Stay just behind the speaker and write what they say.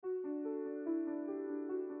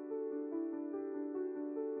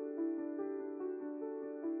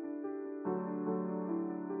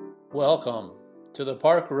Welcome to the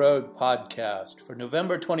Park Road Podcast for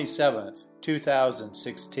November 27th,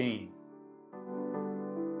 2016.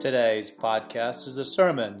 Today's podcast is a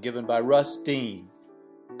sermon given by Russ Dean,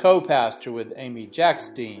 co-pastor with Amy Jacks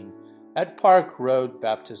Dean at Park Road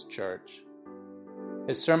Baptist Church.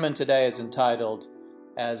 His sermon today is entitled,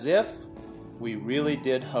 As If We Really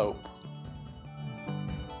Did Hope.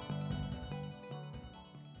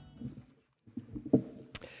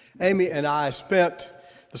 Amy and I spent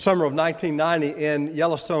the summer of 1990 in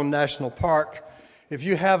Yellowstone National Park. If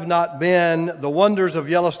you have not been, the wonders of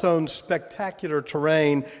Yellowstone's spectacular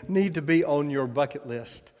terrain need to be on your bucket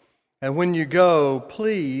list. And when you go,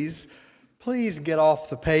 please get off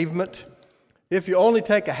the pavement. If you only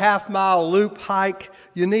take a half-mile loop hike,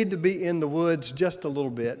 you need to be in the woods just a little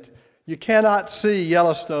bit. You cannot see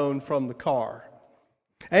Yellowstone from the car.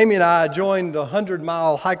 Amy and I joined the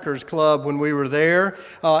 100-Mile Hikers Club when we were there,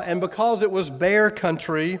 and because it was bear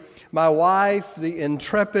country, my wife, the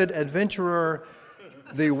intrepid adventurer,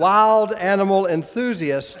 the wild animal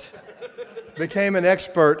enthusiast, became an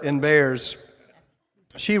expert in bears.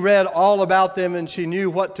 She read all about them and she knew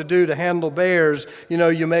what to do to handle bears. You know,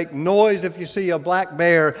 you make noise if you see a black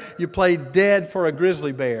bear, you play dead for a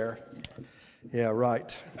grizzly bear. Yeah,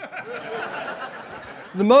 right.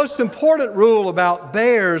 The most important rule about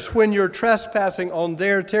bears when you're trespassing on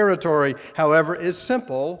their territory, however, is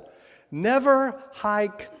simple. Never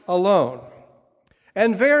hike alone.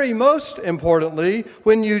 And very most importantly,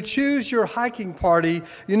 when you choose your hiking party,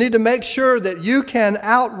 you need to make sure that you can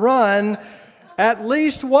outrun at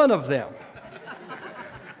least one of them.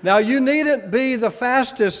 Now, you needn't be the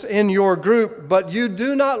fastest in your group, but you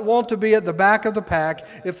do not want to be at the back of the pack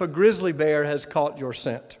if a grizzly bear has caught your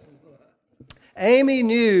scent. Amy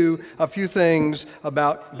knew a few things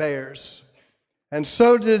about bears, and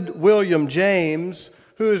so did William James,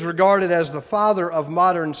 who is regarded as the father of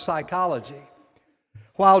modern psychology.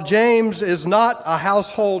 While James is not a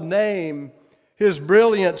household name, his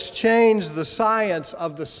brilliance changed the science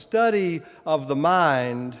of the study of the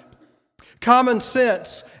mind. Common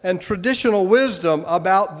sense and traditional wisdom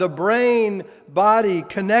about the brain-body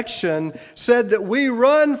connection said that we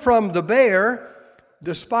run from the bear.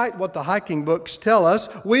 Despite what the hiking books tell us,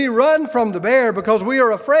 we run from the bear because we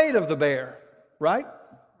are afraid of the bear, right?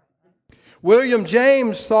 William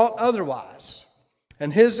James thought otherwise,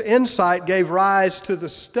 and his insight gave rise to the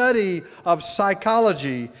study of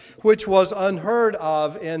psychology, which was unheard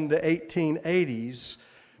of in the 1880s.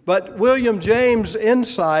 But William James'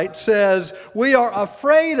 insight says we are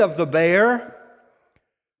afraid of the bear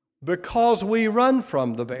because we run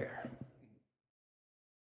from the bear.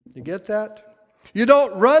 You get that? You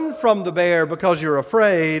don't run from the bear because you're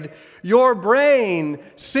afraid. Your brain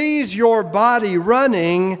sees your body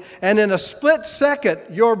running, and in a split second,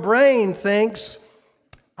 your brain thinks,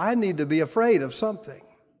 I need to be afraid of something.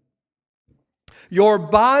 Your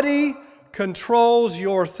body controls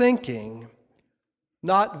your thinking,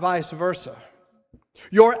 not vice versa.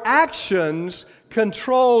 Your actions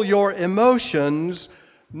control your emotions,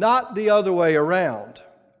 not the other way around.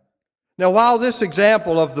 Now, while this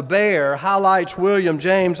example of the bear highlights William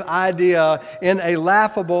James' idea in a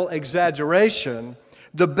laughable exaggeration,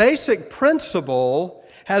 the basic principle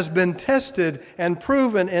has been tested and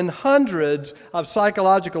proven in hundreds of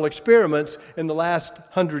psychological experiments in the last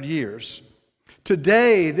 100 years.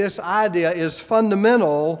 Today, this idea is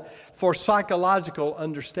fundamental for psychological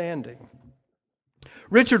understanding.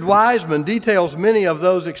 Richard Wiseman details many of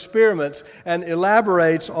those experiments and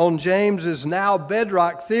elaborates on James's now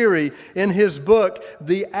bedrock theory in his book,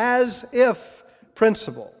 The As-If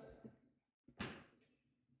Principle.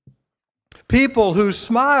 People who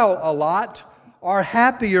smile a lot are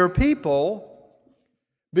happier people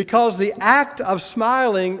because the act of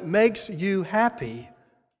smiling makes you happy.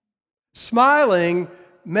 Smiling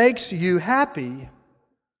makes you happy.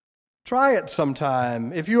 Try it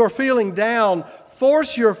sometime. If you are feeling down,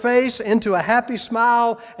 force your face into a happy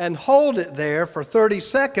smile and hold it there for 30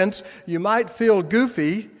 seconds. You might feel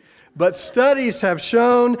goofy, but studies have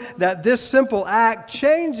shown that this simple act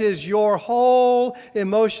changes your whole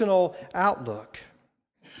emotional outlook.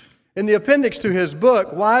 In the appendix to his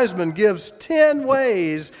book, Wiseman gives 10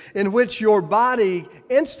 ways in which your body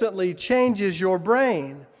instantly changes your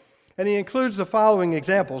brain. And he includes the following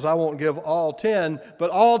examples. I won't give all 10, but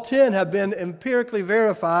all 10 have been empirically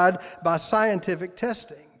verified by scientific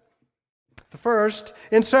testing. The first,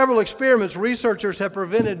 in several experiments, researchers have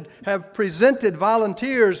presented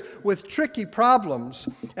volunteers with tricky problems,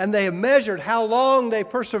 and they have measured how long they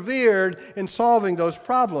persevered in solving those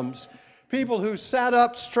problems. People who sat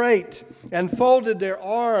up straight and folded their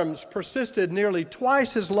arms persisted nearly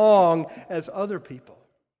twice as long as other people.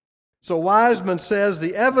 So Wiseman says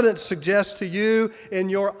the evidence suggests to you in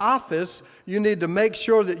your office you need to make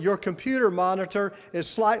sure that your computer monitor is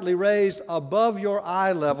slightly raised above your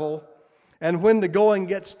eye level, and when the going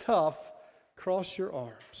gets tough, cross your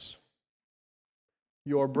arms.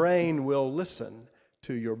 Your brain will listen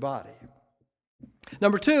to your body.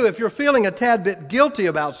 Number two, if you're feeling a tad bit guilty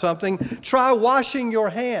about something, try washing your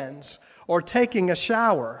hands or taking a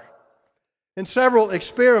shower. In several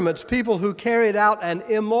experiments, people who carried out an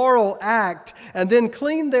immoral act and then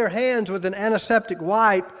cleaned their hands with an antiseptic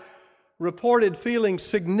wipe reported feeling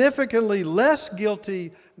significantly less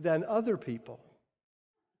guilty than other people.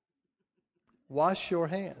 Wash your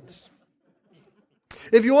hands.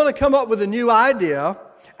 If you want to come up with a new idea,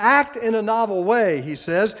 act in a novel way, he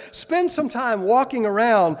says. Spend some time walking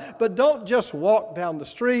around, but don't just walk down the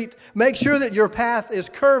street. Make sure that your path is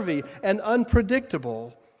curvy and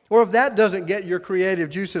unpredictable. Or if that doesn't get your creative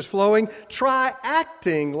juices flowing, try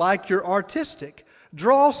acting like you're artistic.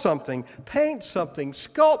 Draw something, paint something,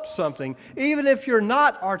 sculpt something. Even if you're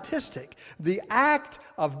not artistic, the act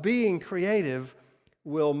of being creative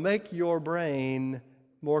will make your brain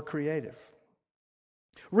more creative.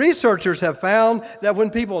 Researchers have found that when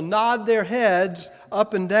people nod their heads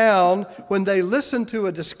up and down when they listen to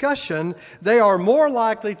a discussion, they are more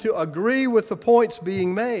likely to agree with the points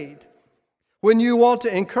being made. When you want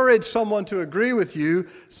to encourage someone to agree with you,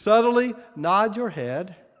 subtly nod your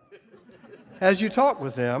head as you talk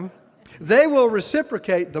with them. They will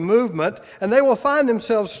reciprocate the movement, and they will find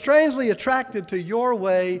themselves strangely attracted to your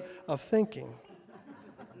way of thinking.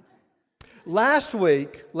 Last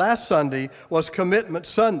Sunday, was Commitment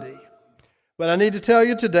Sunday. But I need to tell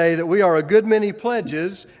you today that we are a good many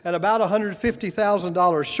pledges and about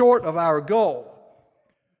 $150,000 short of our goal.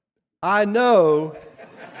 I know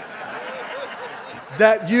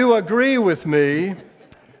that you agree with me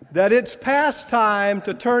that it's past time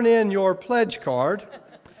to turn in your pledge card.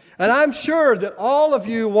 And I'm sure that all of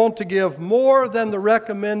you want to give more than the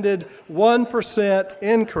recommended 1%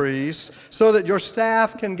 increase so that your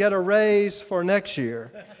staff can get a raise for next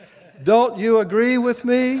year. Don't you agree with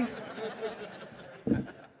me?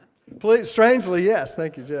 Please, strangely, yes.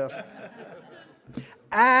 Thank you, Jeff.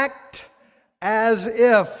 Act as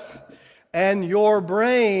if, and your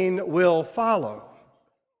brain will follow.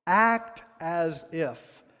 Act as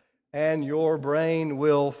if, and your brain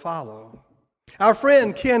will follow. Our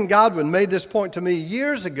friend Ken Godwin made this point to me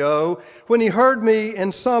years ago when he heard me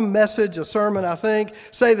in some message, a sermon I think,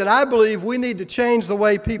 say that I believe we need to change the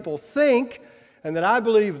way people think, and that I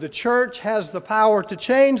believe the church has the power to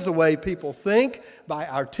change the way people think by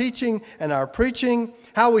our teaching and our preaching,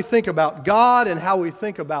 how we think about God and how we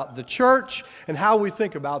think about the church and how we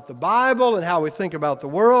think about the Bible and how we think about the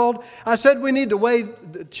world. I said we need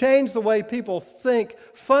to change the way people think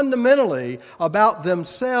fundamentally about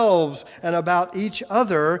themselves and about each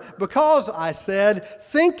other because, I said,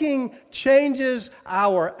 thinking changes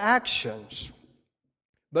our actions.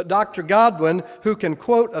 But Dr. Godwin, who can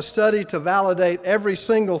quote a study to validate every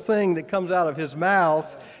single thing that comes out of his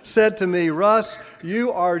mouth, said to me, Russ,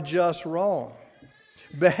 you are just wrong.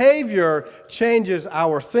 Behavior changes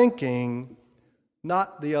our thinking,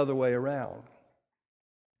 not the other way around.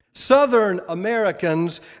 Southern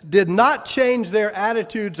Americans did not change their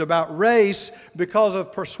attitudes about race because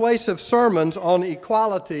of persuasive sermons on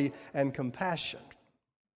equality and compassion.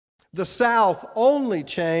 The South only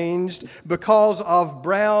changed because of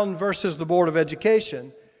Brown versus the Board of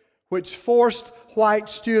Education, which forced white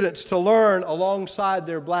students to learn alongside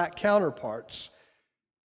their black counterparts.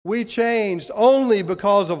 We changed only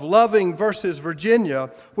because of Loving versus Virginia,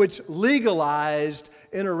 which legalized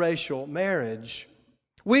interracial marriage.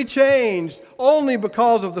 We changed only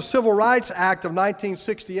because of the Civil Rights Act of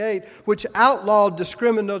 1968, which outlawed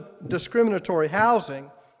discriminatory housing.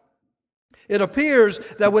 It appears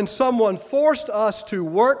that when someone forced us to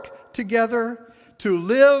work together, to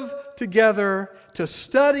live together, to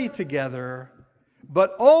study together,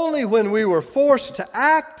 but only when we were forced to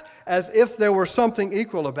act as if there were something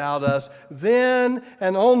equal about us, then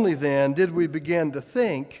and only then did we begin to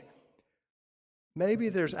think, maybe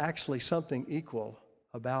there's actually something equal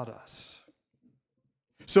about us.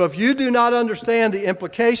 So if you do not understand the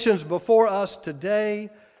implications before us today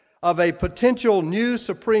of a potential new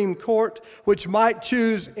Supreme Court which might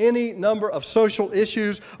choose any number of social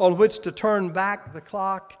issues on which to turn back the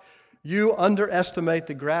clock, you underestimate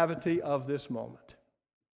the gravity of this moment.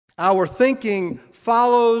 Our thinking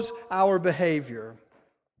follows our behavior,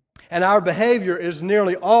 and our behavior is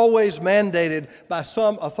nearly always mandated by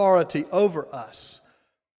some authority over us.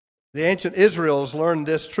 The ancient Israelites learned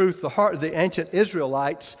this truth the hard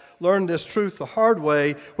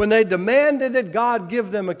way when they demanded that God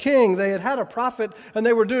give them a king. They had a prophet and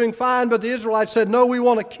they were doing fine, but the Israelites said, "No, we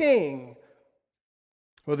want a king."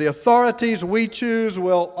 Well, the authorities we choose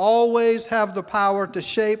will always have the power to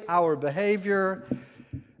shape our behavior,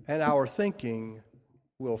 and our thinking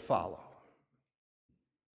will follow.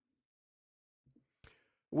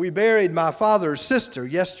 We buried my father's sister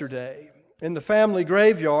yesterday in the family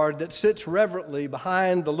graveyard that sits reverently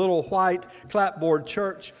behind the little white clapboard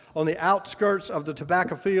church on the outskirts of the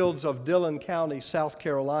tobacco fields of Dillon County, South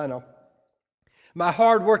Carolina. My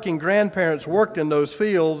hard-working grandparents worked in those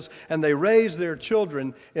fields, and they raised their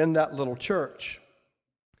children in that little church.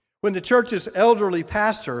 When the church's elderly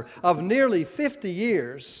pastor of nearly 50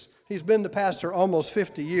 years, he's been the pastor almost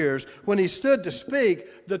 50 years, when he stood to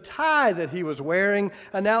speak, the tie that he was wearing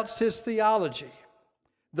announced his theology.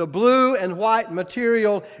 The blue and white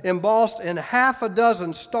material embossed in half a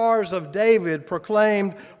dozen stars of David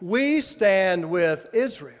proclaimed, "We stand with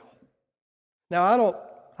Israel." Now,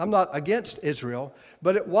 I'm not against Israel,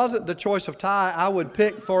 but it wasn't the choice of tie I would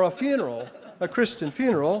pick for a funeral, a Christian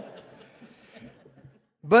funeral.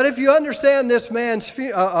 But if you understand this man's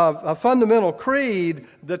a fundamental creed,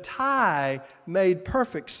 the tie made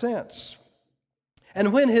perfect sense.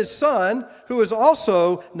 And when his son, who is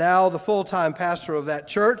also now the full-time pastor of that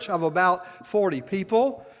church of about 40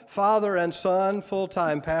 people, father and son,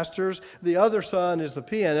 full-time pastors, the other son is the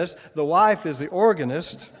pianist, the wife is the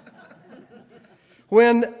organist.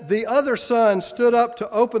 When the other son stood up to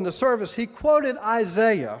open the service, he quoted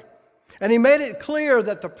Isaiah, and he made it clear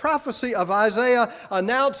that the prophecy of Isaiah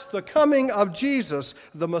announced the coming of Jesus,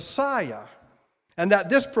 the Messiah, and that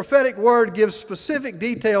this prophetic word gives specific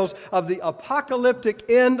details of the apocalyptic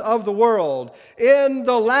end of the world. In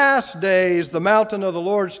the last days, the mountain of the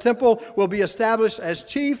Lord's temple will be established as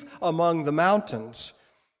chief among the mountains.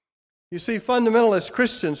 You see, fundamentalist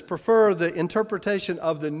Christians prefer the interpretation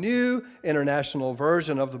of the New International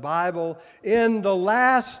Version of the Bible. In the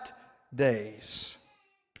last days,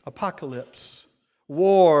 apocalypse,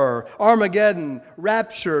 war, Armageddon,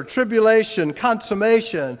 rapture, tribulation,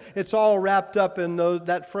 consummation. It's all wrapped up in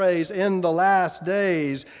that phrase, "in the last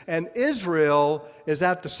days." And Israel is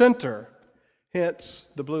at the center, hence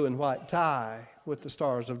the blue and white tie with the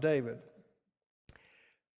stars of David.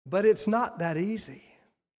 But it's not that easy.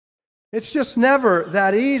 It's just never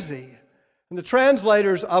that easy. And the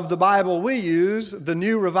translators of the Bible we use, the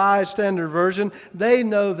New Revised Standard Version, they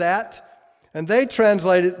know that. And they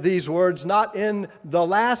translated these words not in the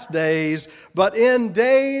last days, but in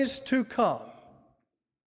days to come.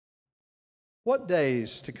 What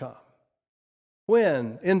days to come?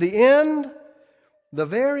 When? In the end? The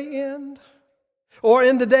very end? Or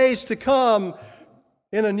in the days to come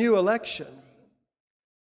in a new election?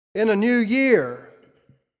 In a new year?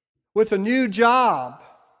 With a new job?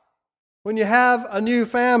 When you have a new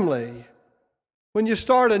family? When you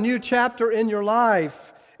start a new chapter in your life?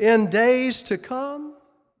 In days to come?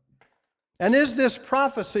 And is this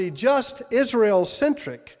prophecy just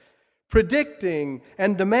Israel-centric, predicting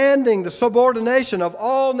and demanding the subordination of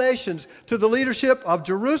all nations to the leadership of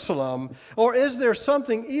Jerusalem? Or is there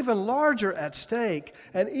something even larger at stake,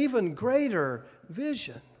 an even greater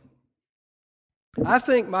vision? I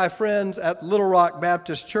think my friends at Little Rock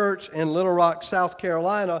Baptist Church in Little Rock, South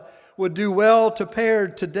Carolina, would do well to pair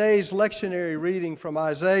today's lectionary reading from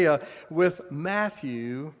Isaiah with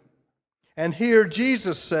Matthew and hear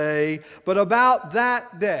Jesus say, "But about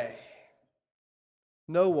that day,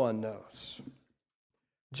 no one knows."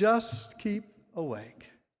 Just keep awake.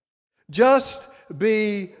 Just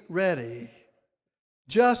be ready.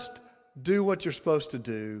 Just do what you're supposed to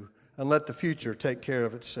do and let the future take care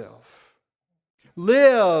of itself.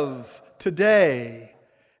 Live today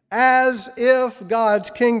as if God's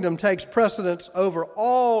kingdom takes precedence over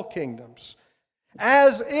all kingdoms,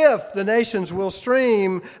 as if the nations will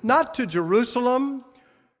stream not to Jerusalem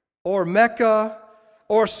or Mecca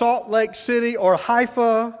or Salt Lake City or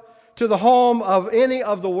Haifa, to the home of any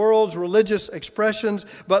of the world's religious expressions,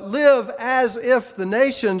 but live as if the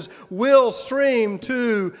nations will stream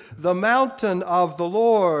to the mountain of the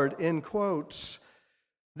Lord, in quotes.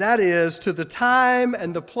 That is, to the time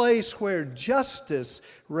and the place where justice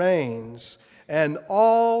reigns, and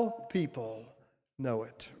all people know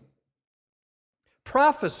it.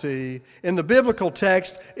 Prophecy in the biblical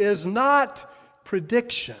text is not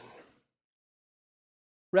prediction.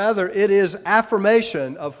 Rather, it is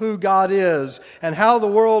affirmation of who God is and how the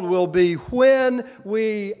world will be when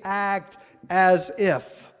we act as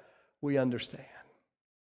if we understand.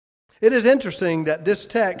 It is interesting that this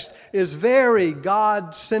text is very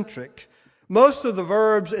God-centric. Most of the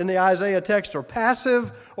verbs in the Isaiah text are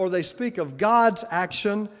passive, or they speak of God's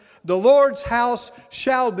action. The Lord's house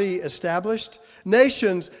shall be established.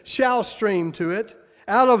 Nations shall stream to it.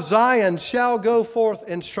 Out of Zion shall go forth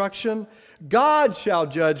instruction. God shall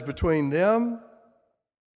judge between them.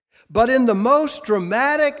 But in the most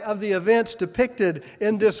dramatic of the events depicted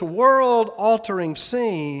in this world-altering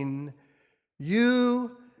scene,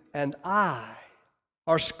 you and I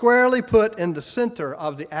are squarely put in the center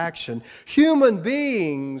of the action. Human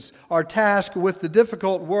beings are tasked with the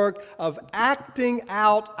difficult work of acting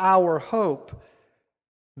out our hope.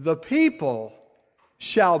 The people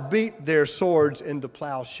shall beat their swords into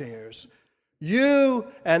plowshares. You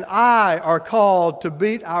and I are called to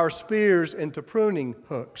beat our spears into pruning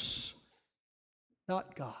hooks.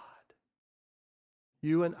 Not God.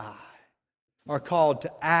 You and I are called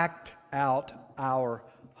to act out our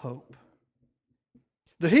hope.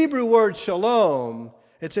 The Hebrew word shalom,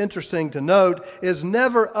 it's interesting to note, is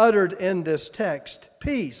never uttered in this text.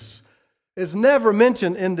 Peace is never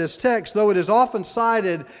mentioned in this text, though it is often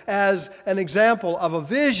cited as an example of a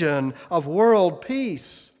vision of world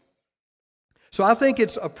peace. So I think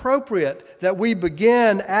it's appropriate that we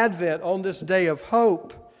begin Advent on this day of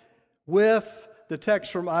hope with the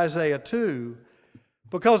text from Isaiah 2,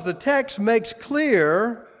 because the text makes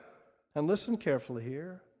clear, and listen carefully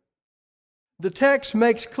here, the text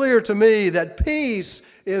makes clear to me that peace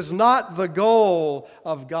is not the goal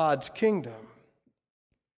of God's kingdom.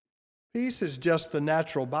 Peace is just the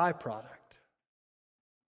natural byproduct.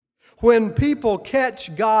 When people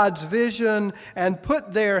catch God's vision and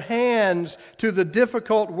put their hands to the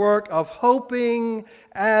difficult work of hoping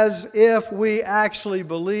as if we actually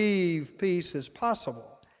believe peace is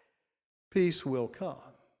possible, peace will come.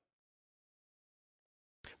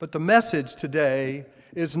 But the message today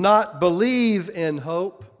is not believe in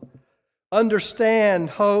hope, understand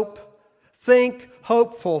hope, think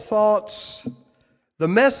hopeful thoughts. The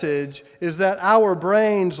message is that our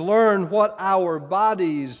brains learn what our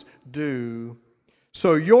bodies do.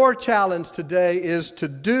 So your challenge today is to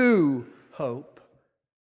do hope,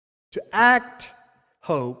 to act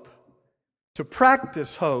hope, to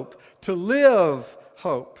practice hope, to live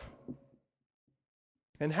hope.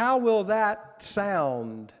 And how will that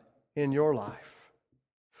sound in your life?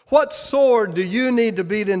 What sword do you need to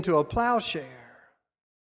beat into a plowshare?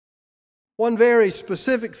 One very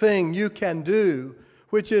specific thing you can do,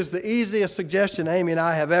 which is the easiest suggestion Amy and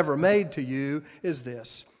I have ever made to you, is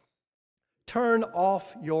this. Turn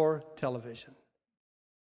off your television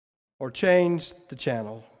or change the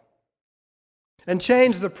channel. And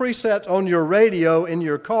change the presets on your radio in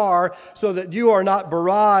your car so that you are not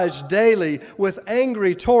barraged daily with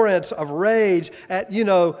angry torrents of rage at,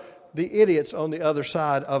 the idiots on the other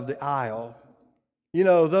side of the aisle.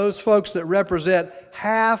 Those folks that represent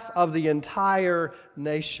half of the entire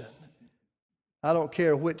nation. I don't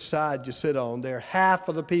care which side you sit on. They're half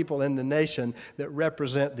of the people in the nation that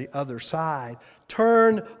represent the other side.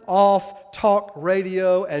 Turn off talk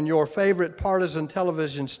radio and your favorite partisan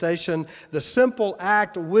television station. The simple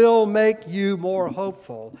act will make you more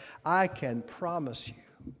hopeful. I can promise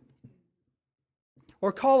you.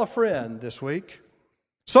 Or call a friend this week.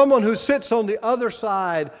 Someone who sits on the other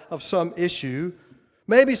side of some issue.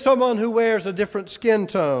 Maybe someone who wears a different skin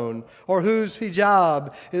tone or whose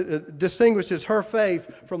hijab distinguishes her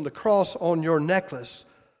faith from the cross on your necklace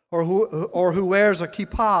or who wears a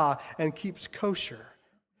kippah and keeps kosher.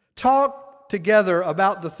 Talk together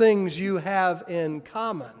about the things you have in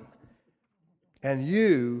common, and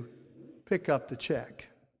you pick up the check.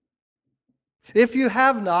 If you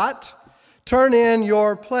have not, turn in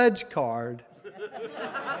your pledge card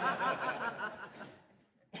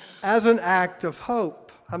as an act of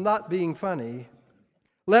hope. I'm not being funny.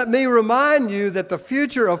 Let me remind you that the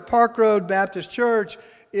future of Park Road Baptist Church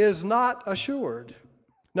is not assured.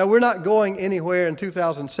 Now, we're not going anywhere in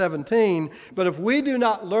 2017, but if we do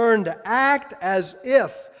not learn to act as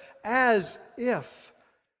if,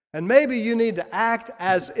 and maybe you need to act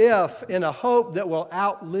as if in a hope that will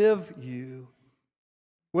outlive you.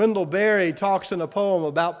 Wendell Berry talks in a poem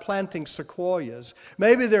about planting sequoias.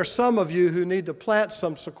 Maybe there's some of you who need to plant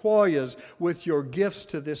some sequoias with your gifts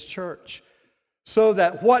to this church so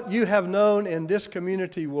that what you have known in this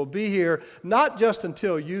community will be here not just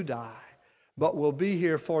until you die, but will be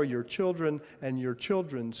here for your children and your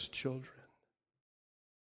children's children.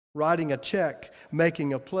 Writing a check,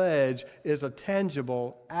 making a pledge is a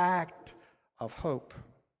tangible act of hope.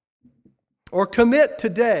 Or commit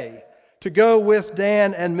today to go with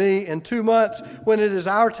Dan and me in 2 months when it is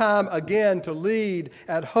our time again to lead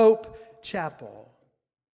at Hope Chapel.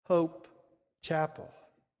 Hope Chapel.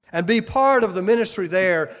 and be part of the ministry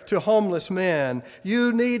there to homeless men,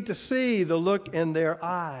 you need to see the look in their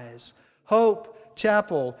eyes. Hope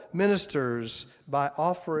Chapel ministers by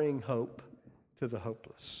offering hope to the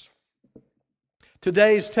hopeless.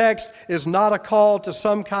 Today's text is not a call to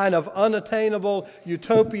some kind of unattainable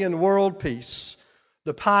utopian world peace,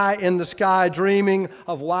 the pie in the sky dreaming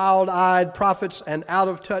of wild-eyed prophets and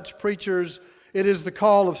out-of-touch preachers. It is the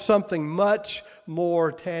call of something much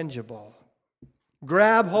more tangible.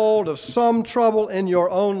 Grab hold of some trouble in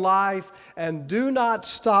your own life and do not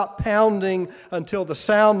stop pounding until the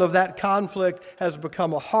sound of that conflict has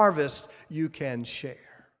become a harvest you can share.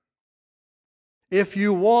 If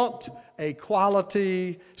you want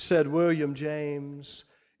equality, said William James,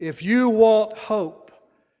 if you want hope,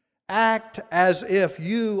 act as if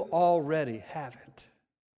you already have it.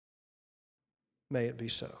 May it be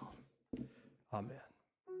so. Amen.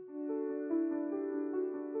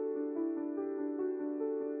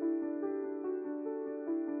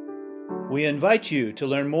 We invite you to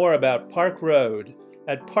learn more about Park Road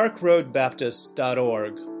at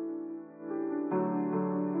parkroadbaptist.org.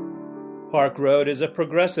 Park Road is a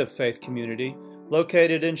progressive faith community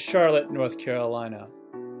located in Charlotte, North Carolina,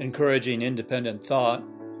 encouraging independent thought,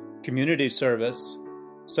 community service,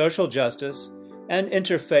 social justice, and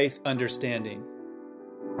interfaith understanding.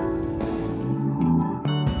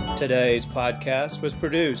 Today's podcast was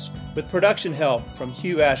produced with production help from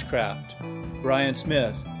Hugh Ashcraft, Brian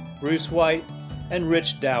Smith, Bruce White, and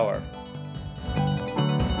Rich Dower.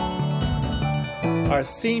 Our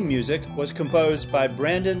theme music was composed by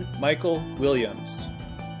Brandon Michael Williams.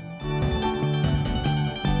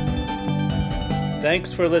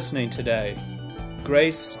 Thanks for listening today.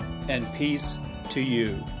 Grace and peace to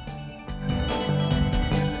you.